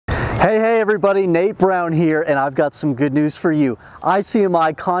Hey everybody, Nate Brown here, and I've got some good news for you.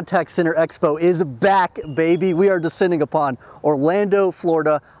 ICMI Contact Center Expo is back, baby. We are descending upon Orlando,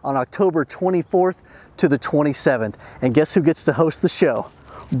 Florida on October 24th to the 27th. And guess who gets to host the show?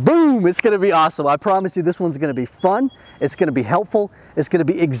 Boom! It's going to be awesome. I promise you this one's going to be fun. It's going to be helpful. It's going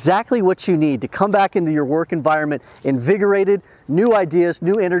to be exactly what you need to come back into your work environment invigorated, new ideas,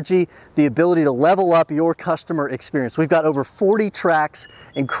 new energy, the ability to level up your customer experience. We've got over 40 tracks,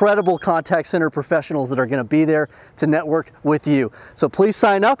 incredible contact center professionals that are going to be there to network with you. So please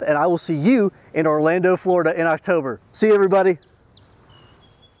sign up and I will see you in Orlando, Florida in October. See you everybody.